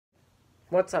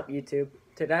What's up, YouTube?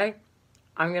 Today,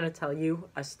 I'm going to tell you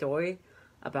a story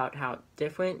about how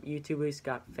different YouTubers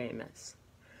got famous.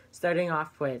 Starting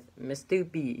off with Mr.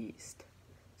 Beast.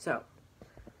 So,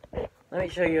 let me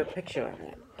show you a picture of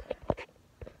him.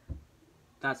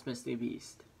 That's Mr.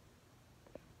 Beast.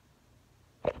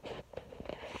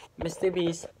 Mr.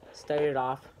 Beast started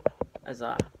off as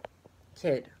a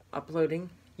kid uploading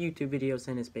YouTube videos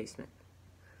in his basement.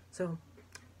 So,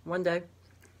 one day,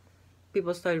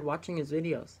 people started watching his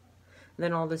videos. And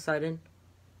then all of a sudden,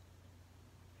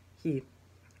 he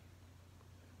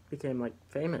became like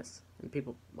famous, and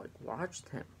people like watched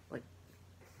him. Like,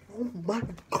 oh my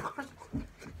god!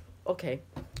 Okay,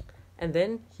 and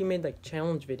then he made like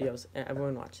challenge videos, and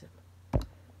everyone watched him.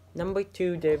 Number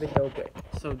 2, David Dobrik.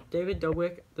 So David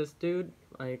Dobrik, this dude,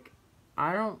 like,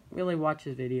 I don't really watch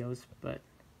his videos, but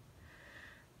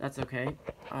that's okay.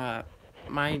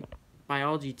 My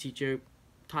biology teacher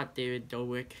taught David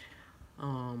Dobrik.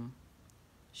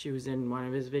 She was in one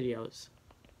of his videos.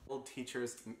 Old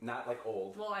teachers, not like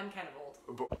old. Well, I'm kind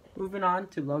of old. Moving on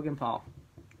to Logan Paul.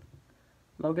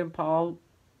 Logan Paul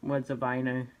was a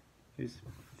Viner. He was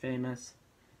famous.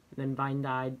 And then Vine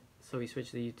died, so he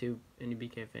switched to YouTube and he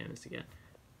became famous again.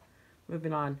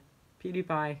 Moving on,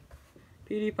 PewDiePie.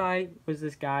 PewDiePie was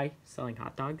this guy selling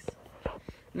hot dogs.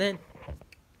 And then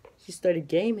he started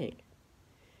gaming.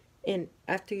 And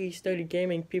after he started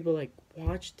gaming, people like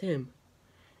watched him.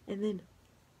 And then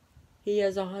he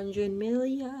has 100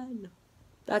 million.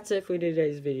 That's it for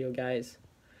today's video, guys.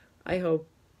 I hope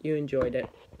you enjoyed it,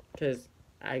 because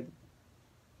I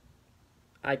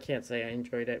can't say I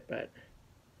enjoyed it, but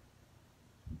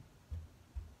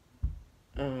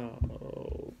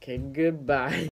okay, goodbye.